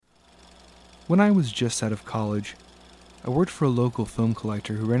When I was just out of college, I worked for a local film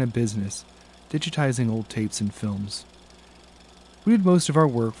collector who ran a business digitizing old tapes and films. We did most of our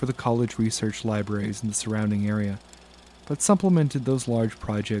work for the college research libraries in the surrounding area, but supplemented those large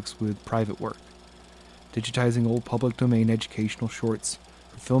projects with private work, digitizing old public domain educational shorts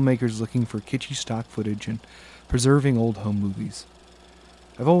for filmmakers looking for kitschy stock footage and preserving old home movies.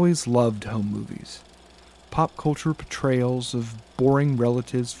 I've always loved home movies. Pop culture portrayals of boring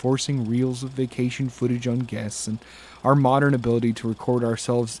relatives forcing reels of vacation footage on guests, and our modern ability to record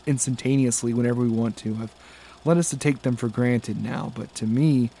ourselves instantaneously whenever we want to have led us to take them for granted now, but to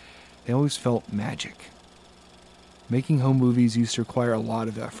me, they always felt magic. Making home movies used to require a lot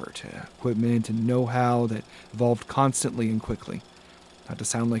of effort, equipment, and know-how that evolved constantly and quickly. Not to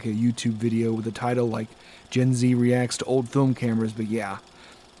sound like a YouTube video with a title like Gen Z Reacts to Old Film Cameras, but yeah.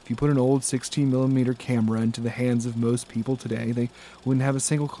 If you put an old 16mm camera into the hands of most people today, they wouldn't have a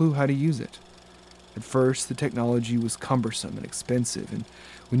single clue how to use it. At first, the technology was cumbersome and expensive, and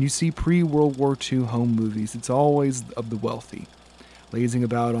when you see pre-World War II home movies, it's always of the wealthy, lazing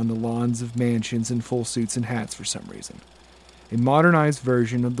about on the lawns of mansions in full suits and hats for some reason. A modernized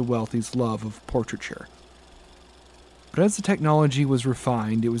version of the wealthy's love of portraiture. But as the technology was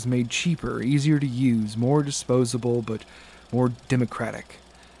refined, it was made cheaper, easier to use, more disposable, but more democratic.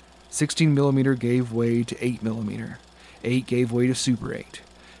 16mm gave way to 8mm. 8 gave way to Super 8.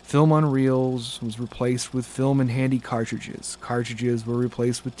 Film on reels was replaced with film and handy cartridges. Cartridges were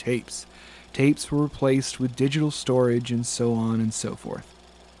replaced with tapes. Tapes were replaced with digital storage, and so on and so forth.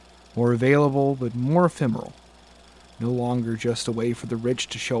 More available, but more ephemeral. No longer just a way for the rich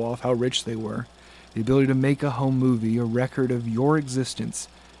to show off how rich they were. The ability to make a home movie, a record of your existence,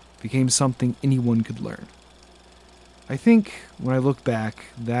 became something anyone could learn. I think, when I look back,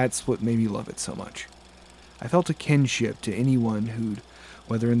 that's what made me love it so much. I felt a kinship to anyone who'd,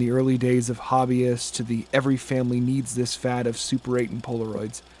 whether in the early days of hobbyists to the every family needs this fad of Super 8 and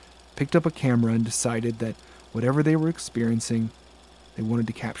Polaroids, picked up a camera and decided that whatever they were experiencing, they wanted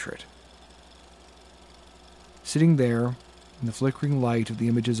to capture it. Sitting there, in the flickering light of the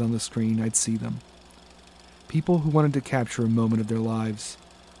images on the screen, I'd see them. People who wanted to capture a moment of their lives.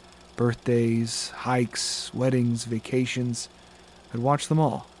 Birthdays, hikes, weddings, vacations. I'd watch them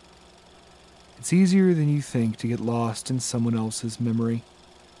all. It's easier than you think to get lost in someone else's memory.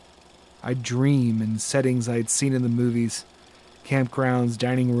 I'd dream in settings I'd seen in the movies, campgrounds,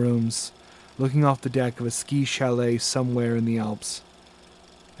 dining rooms, looking off the deck of a ski chalet somewhere in the Alps.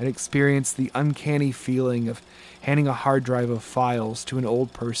 I'd experience the uncanny feeling of handing a hard drive of files to an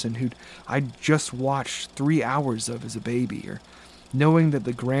old person who'd I'd just watched 3 hours of as a baby, or knowing that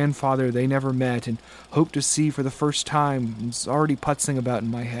the grandfather they never met and hoped to see for the first time was already putzing about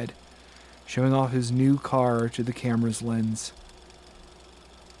in my head, showing off his new car to the camera's lens.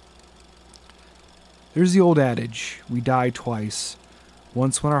 There's the old adage, we die twice,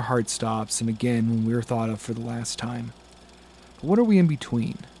 once when our heart stops and again when we're thought of for the last time. But what are we in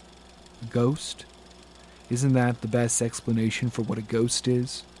between? A ghost? Isn't that the best explanation for what a ghost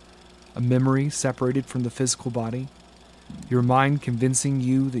is? A memory separated from the physical body? Your mind convincing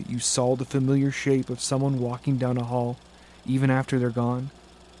you that you saw the familiar shape of someone walking down a hall, even after they're gone?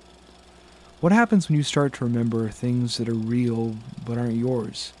 What happens when you start to remember things that are real but aren't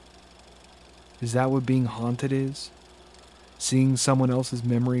yours? Is that what being haunted is? Seeing someone else's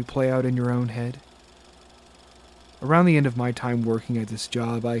memory play out in your own head? Around the end of my time working at this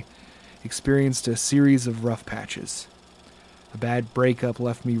job, I experienced a series of rough patches. A bad breakup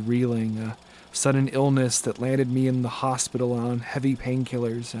left me reeling, a sudden illness that landed me in the hospital on heavy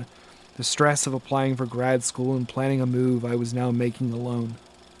painkillers, the stress of applying for grad school and planning a move I was now making alone.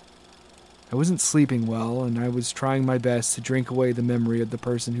 I wasn't sleeping well, and I was trying my best to drink away the memory of the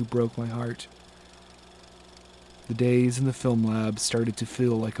person who broke my heart. The days in the film lab started to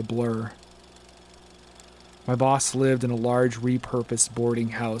feel like a blur. My boss lived in a large repurposed boarding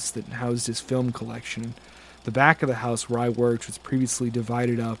house that housed his film collection. The back of the house where I worked was previously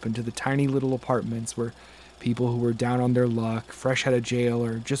divided up into the tiny little apartments where people who were down on their luck, fresh out of jail,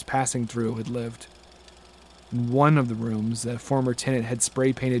 or just passing through had lived. In one of the rooms, a former tenant had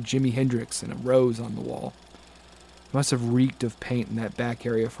spray-painted Jimi Hendrix and a rose on the wall. It must have reeked of paint in that back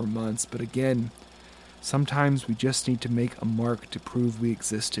area for months, but again, sometimes we just need to make a mark to prove we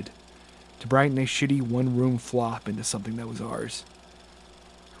existed, to brighten a shitty one-room flop into something that was ours.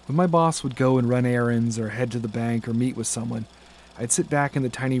 When my boss would go and run errands or head to the bank or meet with someone, I'd sit back in the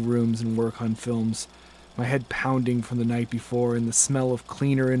tiny rooms and work on films, my head pounding from the night before and the smell of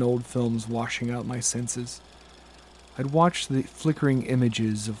cleaner and old films washing out my senses. I'd watch the flickering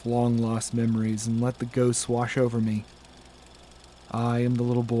images of long-lost memories and let the ghosts wash over me. I am the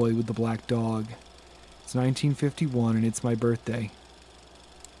little boy with the black dog. It's 1951 and it's my birthday.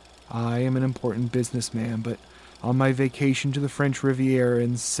 I am an important businessman, but on my vacation to the French Riviera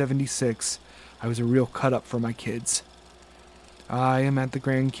in '76, I was a real cut-up for my kids. I am at the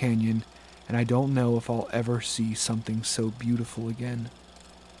Grand Canyon, and I don't know if I'll ever see something so beautiful again.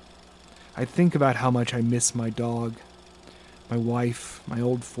 I think about how much I miss my dog, my wife, my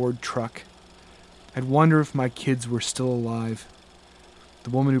old Ford truck. I'd wonder if my kids were still alive. The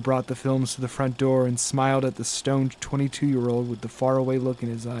woman who brought the films to the front door and smiled at the stoned 22-year-old with the faraway look in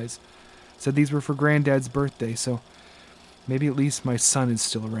his eyes said these were for Granddad's birthday, so maybe at least my son is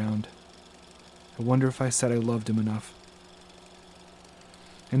still around. I wonder if I said I loved him enough.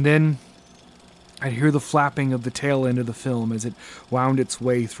 And then I'd hear the flapping of the tail end of the film as it wound its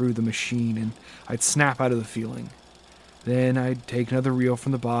way through the machine, and I'd snap out of the feeling. Then I'd take another reel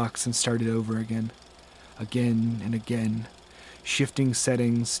from the box and start it over again. Again and again. Shifting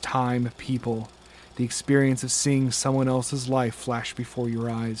settings, time, people, the experience of seeing someone else's life flash before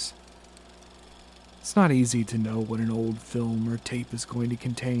your eyes. It's not easy to know what an old film or tape is going to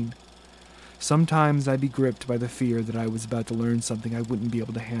contain. Sometimes I'd be gripped by the fear that I was about to learn something I wouldn't be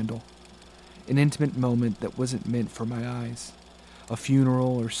able to handle. An intimate moment that wasn't meant for my eyes. A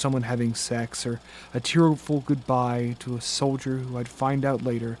funeral, or someone having sex, or a tearful goodbye to a soldier who I'd find out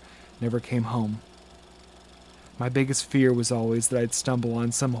later never came home. My biggest fear was always that I'd stumble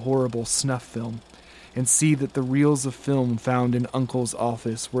on some horrible snuff film and see that the reels of film found in Uncle's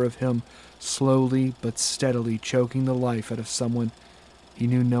office were of him slowly but steadily choking the life out of someone he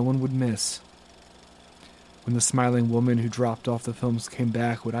knew no one would miss. When the smiling woman who dropped off the films came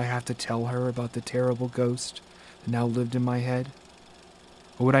back, would I have to tell her about the terrible ghost that now lived in my head?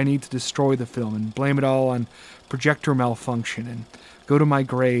 Or would I need to destroy the film and blame it all on projector malfunction and go to my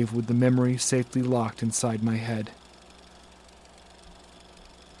grave with the memory safely locked inside my head?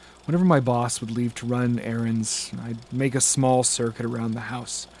 Whenever my boss would leave to run errands, I'd make a small circuit around the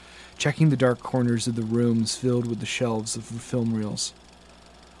house, checking the dark corners of the rooms filled with the shelves of the film reels.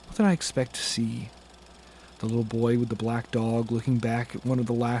 What did I expect to see? The little boy with the black dog looking back at one of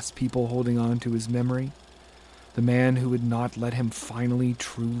the last people holding on to his memory? The man who would not let him finally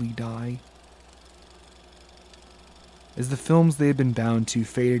truly die? As the films they had been bound to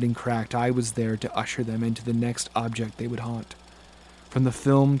faded and cracked, I was there to usher them into the next object they would haunt. From the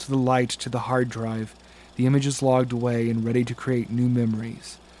film to the light to the hard drive, the images logged away and ready to create new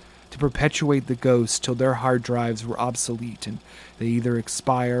memories, to perpetuate the ghosts till their hard drives were obsolete and they either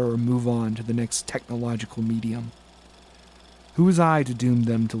expire or move on to the next technological medium. Who was I to doom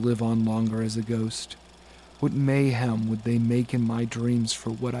them to live on longer as a ghost? What mayhem would they make in my dreams for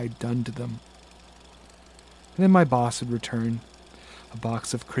what I'd done to them? And then my boss would return, a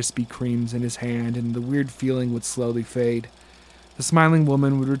box of Krispy Kremes in his hand, and the weird feeling would slowly fade. The smiling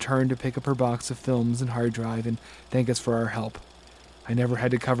woman would return to pick up her box of films and hard drive and thank us for our help. I never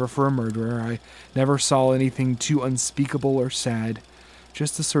had to cover for a murderer. I never saw anything too unspeakable or sad,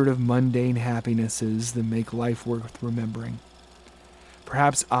 just the sort of mundane happinesses that make life worth remembering.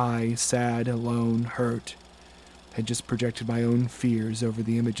 Perhaps I, sad, alone, hurt, had just projected my own fears over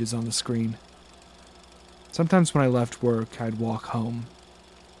the images on the screen. Sometimes when I left work, I'd walk home.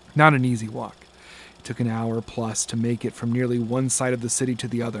 Not an easy walk. It took an hour plus to make it from nearly one side of the city to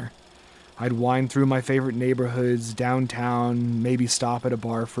the other. I'd wind through my favorite neighborhoods, downtown, maybe stop at a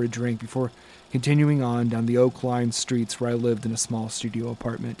bar for a drink before continuing on down the oak-lined streets where I lived in a small studio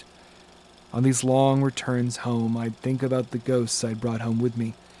apartment. On these long returns home, I'd think about the ghosts I'd brought home with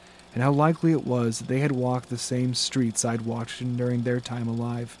me, and how likely it was that they had walked the same streets I'd walked in during their time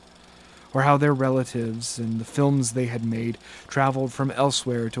alive, or how their relatives and the films they had made traveled from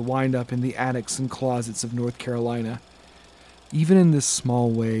elsewhere to wind up in the attics and closets of North Carolina. Even in this small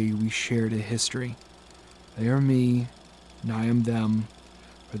way, we shared a history. They are me, and I am them,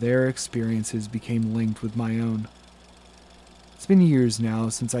 for their experiences became linked with my own. It's been years now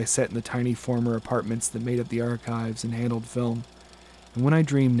since I sat in the tiny former apartments that made up the archives and handled film, and when I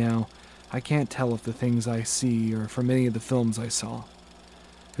dream now, I can't tell if the things I see are from any of the films I saw.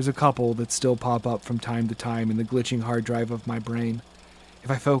 There's a couple that still pop up from time to time in the glitching hard drive of my brain.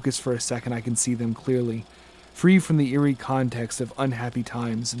 If I focus for a second, I can see them clearly, free from the eerie context of unhappy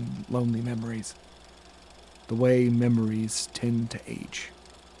times and lonely memories. The way memories tend to age.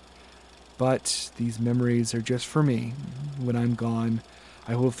 But these memories are just for me. When I'm gone,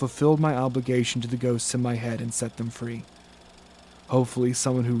 I will have fulfilled my obligation to the ghosts in my head and set them free. Hopefully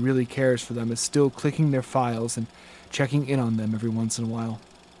someone who really cares for them is still clicking their files and checking in on them every once in a while.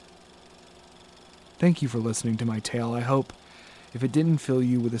 Thank you for listening to my tale. I hope If it didn't fill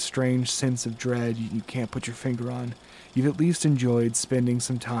you with a strange sense of dread you can't put your finger on, you've at least enjoyed spending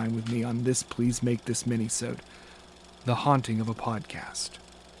some time with me on this Please Make This Minisode, the haunting of a podcast.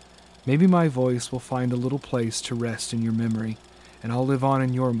 Maybe my voice will find a little place to rest in your memory, and I'll live on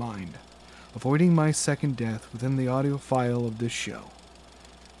in your mind, avoiding my second death within the audio file of this show.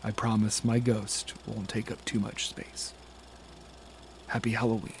 I promise my ghost won't take up too much space. Happy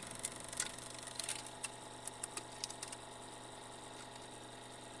Halloween.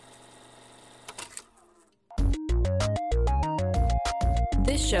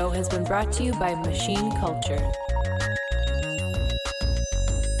 This show has been brought to you by Machine Culture.